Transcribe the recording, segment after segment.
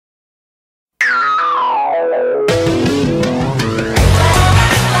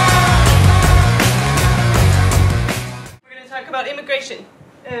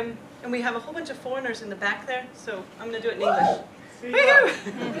And we have a whole bunch of foreigners in the back there, so I'm going to do it in English. We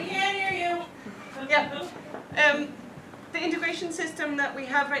can't hear you. Yeah. The integration system that we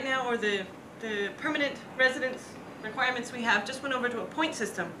have right now, or the permanent residence requirements we have, just went over to a point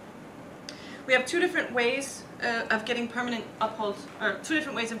system. We have two different ways of getting permanent uphold, or two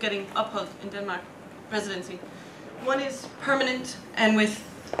different ways of getting uphold in Denmark residency. One is permanent and with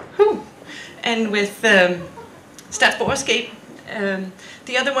statsborgerskab.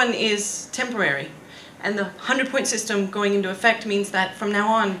 The other one is temporary. And the 100-point system going into effect means that from now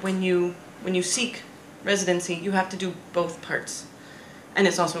on, when you seek residency, you have to do both parts. And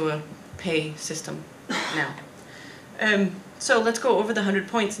it's also a pay system now. So let's go over the 100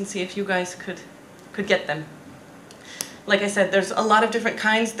 points and see if you guys could get them. Like I said, there's a lot of different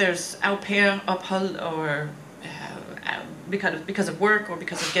kinds. There's au pair, ophold, or because of work, or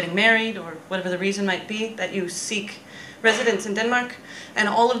because of getting married, or whatever the reason might be that you seek residence in Denmark. And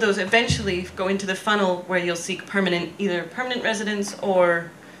all of those eventually go into the funnel where you'll seek either permanent residence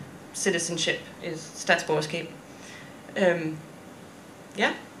or citizenship, is statsborgerskab.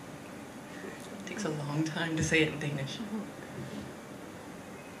 Yeah? It takes a long time to say it in Danish.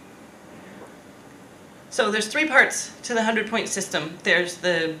 So there's three parts to the 100-point system. There's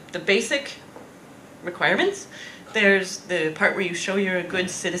the basic requirements. There's the part where you show you're a good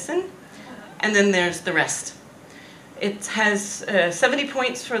citizen. And then there's the rest. It has 70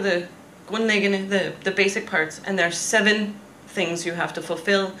 points for the grundlæggende, the basic parts. And there's 7 things you have to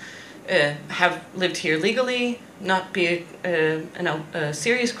fulfill. Have lived here legally, not be a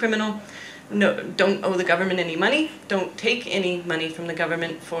serious criminal, no, don't owe the government any money, don't take any money from the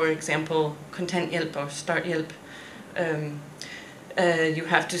government, for example, kontanthjælp or starthjælp. You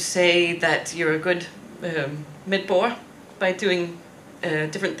have to say that you're a good medborger by doing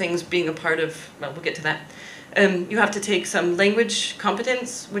different things, being a part of, well, we'll get to that. You have to take some language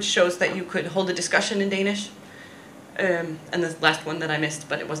competence, which shows that you could hold a discussion in Danish. And the last one that I missed,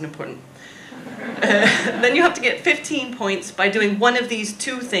 but it wasn't important. Then you have to get 15 points by doing one of these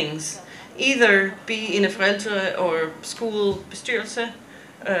 2 things. Either be in a forældre- or skolebestyrelse,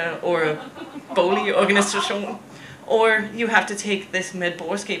 or a boligorganisation, or you have to take this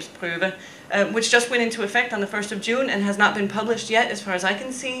medborgerskabsprøve, which just went into effect on the 1st of June and has not been published yet, as far as I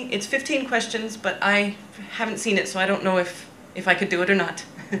can see. It's 15 questions, but I haven't seen it, so I don't know if I could do it or not.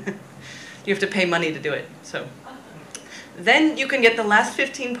 You have to pay money to do it. So. Then you can get the last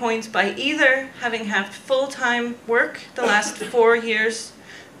 15 points by either having had full-time work the last 4 years,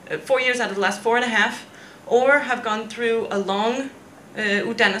 4 years out of the last 4.5, or have gone through a long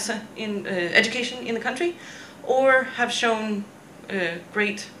uddannelse in education in the country, or have shown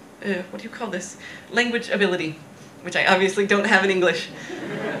great, what do you call this, language ability, which I obviously don't have in English.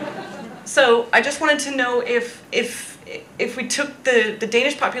 So I just wanted to know if we took the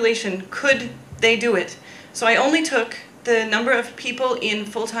Danish population, could they do it? So I only took the number of people in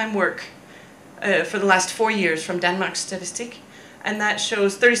full-time work for the last 4 years from Denmark's statistic, and that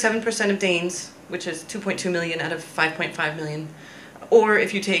shows 37% of Danes, which is 2.2 million out of 5.5 million. Or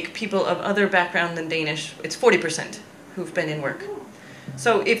if you take people of other background than Danish, it's 40% who've been in work.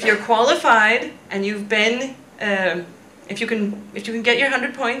 So if you're qualified and you've been, if you can get your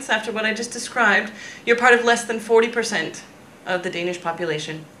 100 points after what I just described, you're part of less than 40% of the Danish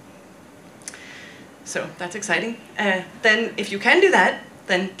population. So that's exciting. Then if you can do that,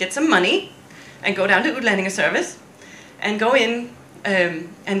 then get some money and go down to Udlændingeservice and go in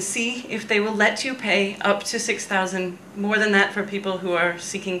and see if they will let you pay up to 6,000, more than that for people who are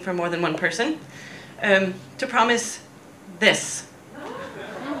seeking for more than one person, to promise this.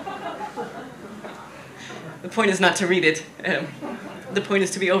 The point is not to read it. The point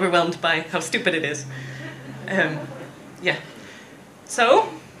is to be overwhelmed by how stupid it is. Yeah. So,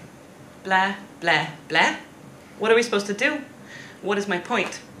 blah, blah, blah. What are we supposed to do? What is my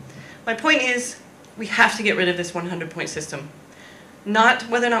point? My point is, we have to get rid of this 100-point system. Not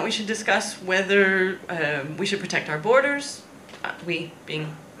whether or not we should discuss whether we should protect our borders, we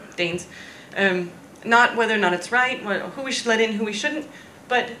being Danes, not whether or not it's right, who we should let in, who we shouldn't,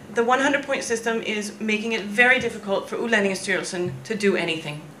 but the 100-point system is making it very difficult for Udlændingestyrelsen to do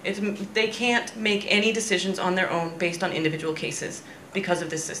anything. They can't make any decisions on their own based on individual cases because of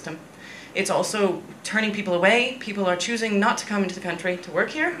this system. It's also turning people away. People are choosing not to come into the country to work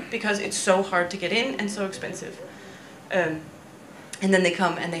here because it's so hard to get in and so expensive. And then they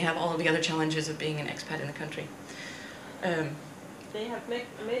come and they have all of the other challenges of being an expat in the country. They have made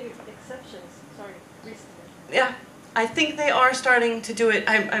exceptions, sorry, recently. Yeah, I think they are starting to do it.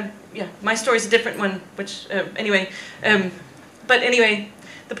 Yeah, my story's a different one, which, anyway. But anyway,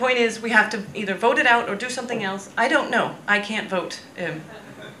 the point is we have to either vote it out or do something else. I don't know. I can't vote.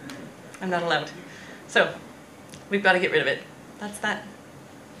 I'm not allowed. So we've got to get rid of it. That's that.